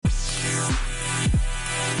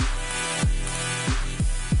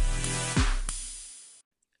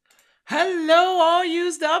Hello, all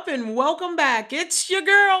used up, and welcome back. It's your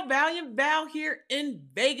girl, Valiant Val, here in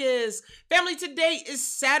Vegas. Family, today is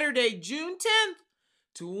Saturday, June 10th,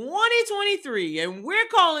 2023, and we're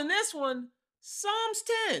calling this one Psalms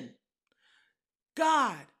 10.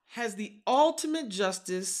 God has the ultimate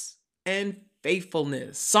justice and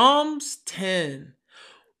faithfulness. Psalms 10.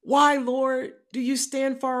 Why, Lord, do you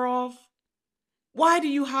stand far off? Why do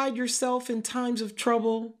you hide yourself in times of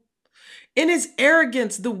trouble? In his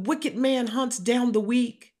arrogance, the wicked man hunts down the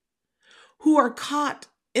weak, who are caught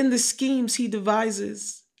in the schemes he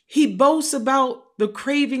devises. He boasts about the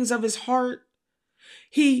cravings of his heart.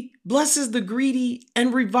 He blesses the greedy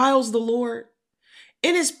and reviles the Lord.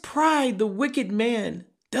 In his pride, the wicked man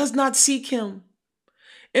does not seek him.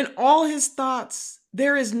 In all his thoughts,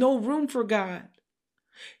 there is no room for God.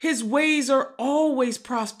 His ways are always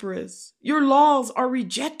prosperous. Your laws are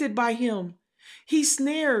rejected by him. He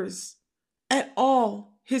snares at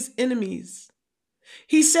all his enemies.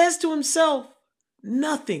 He says to himself,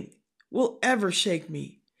 nothing will ever shake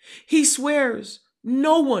me. He swears,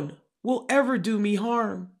 no one will ever do me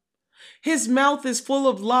harm. His mouth is full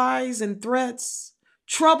of lies and threats.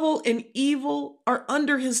 Trouble and evil are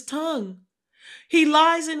under his tongue. He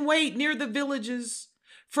lies in wait near the villages.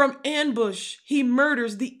 From ambush, he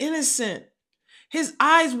murders the innocent. His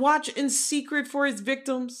eyes watch in secret for his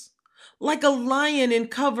victims. Like a lion in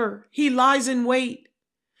cover, he lies in wait.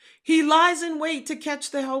 He lies in wait to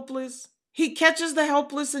catch the helpless. He catches the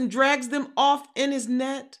helpless and drags them off in his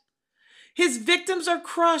net. His victims are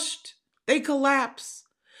crushed. They collapse.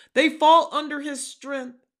 They fall under his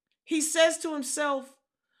strength. He says to himself,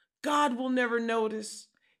 God will never notice.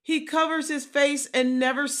 He covers his face and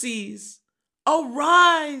never sees.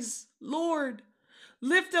 Arise, Lord.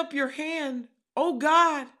 Lift up your hand, O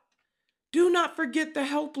God. Do not forget the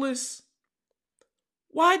helpless.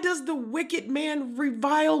 Why does the wicked man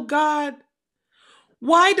revile God?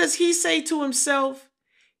 Why does he say to himself,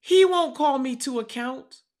 he won't call me to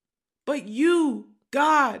account? But you,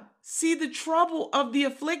 God, see the trouble of the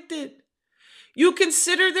afflicted. You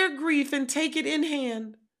consider their grief and take it in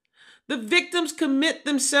hand. The victims commit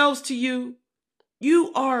themselves to you.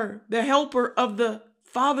 You are the helper of the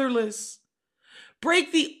fatherless.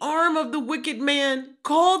 Break the arm of the wicked man.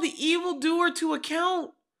 Call the evildoer to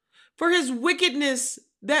account for his wickedness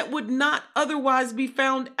that would not otherwise be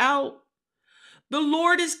found out. The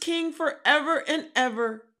Lord is king forever and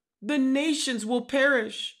ever. The nations will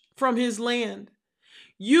perish from his land.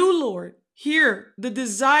 You, Lord, hear the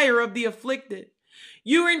desire of the afflicted.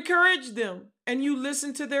 You encourage them and you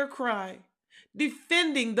listen to their cry,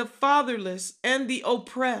 defending the fatherless and the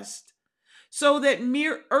oppressed, so that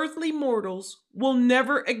mere earthly mortals will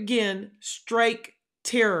never again strike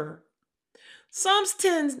terror. Psalms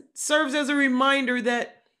 10 serves as a reminder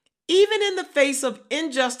that even in the face of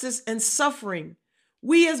injustice and suffering,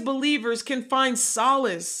 we as believers can find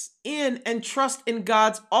solace in and trust in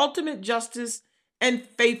God's ultimate justice and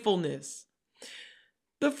faithfulness.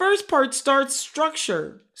 The first part starts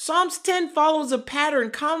structure. Psalms 10 follows a pattern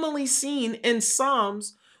commonly seen in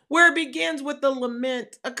Psalms where it begins with a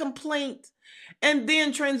lament, a complaint, and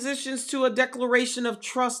then transitions to a declaration of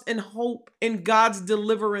trust and hope in God's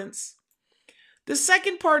deliverance. The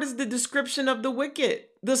second part is the description of the wicked.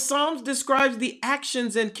 The Psalms describes the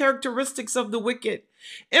actions and characteristics of the wicked,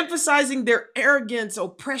 emphasizing their arrogance,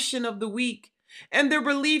 oppression of the weak, and their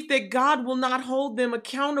belief that God will not hold them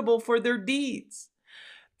accountable for their deeds.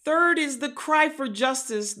 Third is the cry for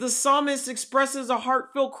justice. The psalmist expresses a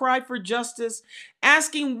heartfelt cry for justice,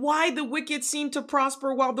 asking why the wicked seem to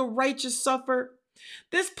prosper while the righteous suffer.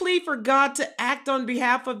 This plea for God to act on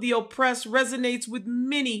behalf of the oppressed resonates with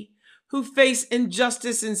many who face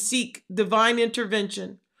injustice and seek divine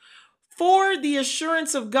intervention. For the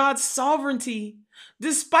assurance of God's sovereignty.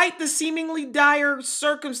 Despite the seemingly dire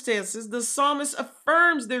circumstances, the psalmist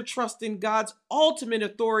affirms their trust in God's ultimate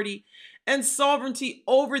authority and sovereignty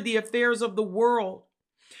over the affairs of the world.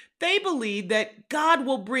 They believe that God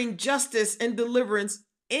will bring justice and deliverance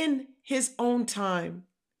in his own time.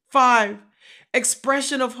 5.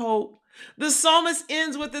 Expression of hope. The psalmist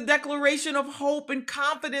ends with a declaration of hope and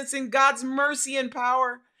confidence in God's mercy and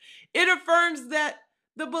power. It affirms that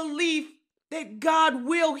the belief that God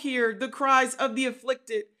will hear the cries of the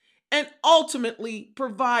afflicted and ultimately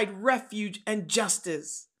provide refuge and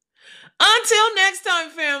justice. Until next time,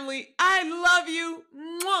 family, I love you.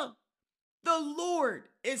 Mwah. The Lord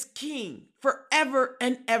is king forever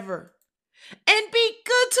and ever. And be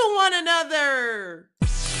good to one another.